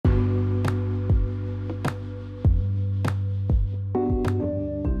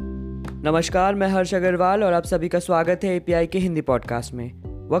नमस्कार, मैं हर्ष अग्रवाल और आप सभी का स्वागत है एपीआई के हिंदी पॉडकास्ट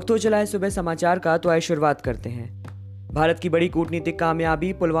में। वक्त हो चला है सुबह समाचार का, तो आइए शुरुआत करते हैं। भारत की बड़ी कूटनीतिक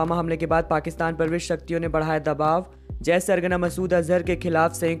कामयाबी, पुलवामा हमले के बाद पाकिस्तान पर विश्व शक्तियों ने बढ़ाया दबाव, जैश सरगना मसूद अजहर के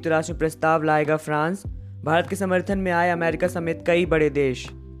खिलाफ संयुक्त राष्ट्र में प्रस्ताव लाएगा फ्रांस, भारत के समर्थन में आए अमेरिका समेत कई बड़े देश।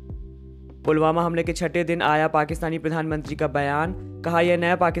 पुलवामा हमले के छठे दिन आया पाकिस्तानी प्रधानमंत्री का बयान, कहा यह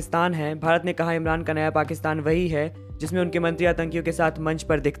नया पाकिस्तान है। भारत ने कहा इमरान का नया पाकिस्तान वही है जिसमें उनके मंत्री आतंकियों के साथ मंच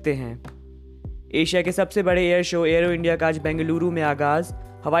पर दिखते हैं। एशिया के सबसे बड़े एयर शो एरो इंडिया का आज बेंगलुरु में आगाज,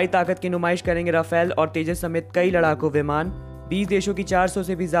 हवाई ताकत की नुमाइश करेंगे राफेल और तेजस समेत कई लड़ाकू विमान। 20 देशों की 400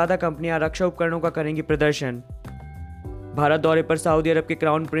 से भी ज्यादा कंपनियां रक्षा उपकरणों का करेंगी प्रदर्शन। भारत दौरे पर सऊदी अरब के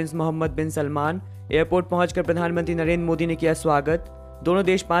क्राउन प्रिंस मोहम्मद बिन सलमान, एयरपोर्ट पहुंचकर प्रधानमंत्री नरेंद्र मोदी ने किया स्वागत। दोनों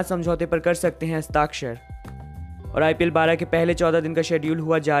देश 5 समझौते पर कर सकते हैं हस्ताक्षर। और आईपीएल 12 के पहले 14 दिन का शेड्यूल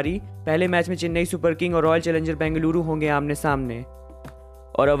हुआ जारी। पहले मैच में चेन्नई सुपर किंग और रॉयल चैलेंजर बेंगलुरु होंगे आमने सामने।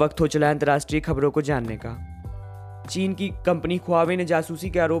 और अब वक्त हो चला है अंतर्राष्ट्रीय खबरों को जानने का। चीन की कंपनी ख्वावे ने जासूसी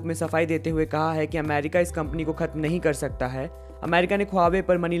के आरोप में सफाई देते हुए कहा है कि अमेरिका इस कंपनी को खत्म नहीं कर सकता है। अमेरिका ने ख्वावे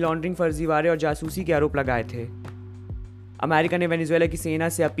पर मनी लॉन्ड्रिंग, फर्जीवाड़े और जासूसी के आरोप लगाए थे। अमेरिका ने वेनेजुएला की सेना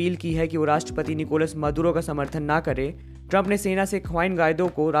से अपील की है कि वो राष्ट्रपति निकोलस मदुरो का समर्थन ना करे। ट्रंप ने सेना से ख्वाइन गाइदो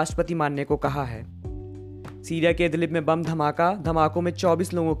को राष्ट्रपति मानने को कहा है। सीरिया के इदलिब में बम धमाका, धमाकों में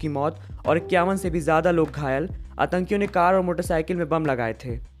 24 लोगों की मौत और 51 से भी ज्यादा लोग घायल। आतंकियों ने कार और मोटरसाइकिल में बम लगाए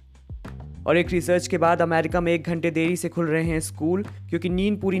थे। और एक रिसर्च के बाद अमेरिका में 1 घंटे देरी से खुल रहे हैं स्कूल, क्योंकि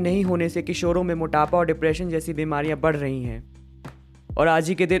नींद पूरी नहीं होने से किशोरों में मोटापा और डिप्रेशन जैसी बीमारियां बढ़ रही हैं। और आज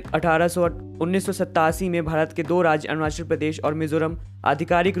ही के दिन 1987 में भारत के 2 राज्य अरुणाचल प्रदेश और मिजोरम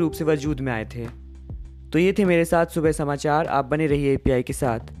आधिकारिक रूप से वजूद में आए थे। तो ये थे मेरे साथ सुबह समाचार। आप बने रहिए एपीआई के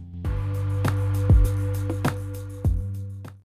साथ।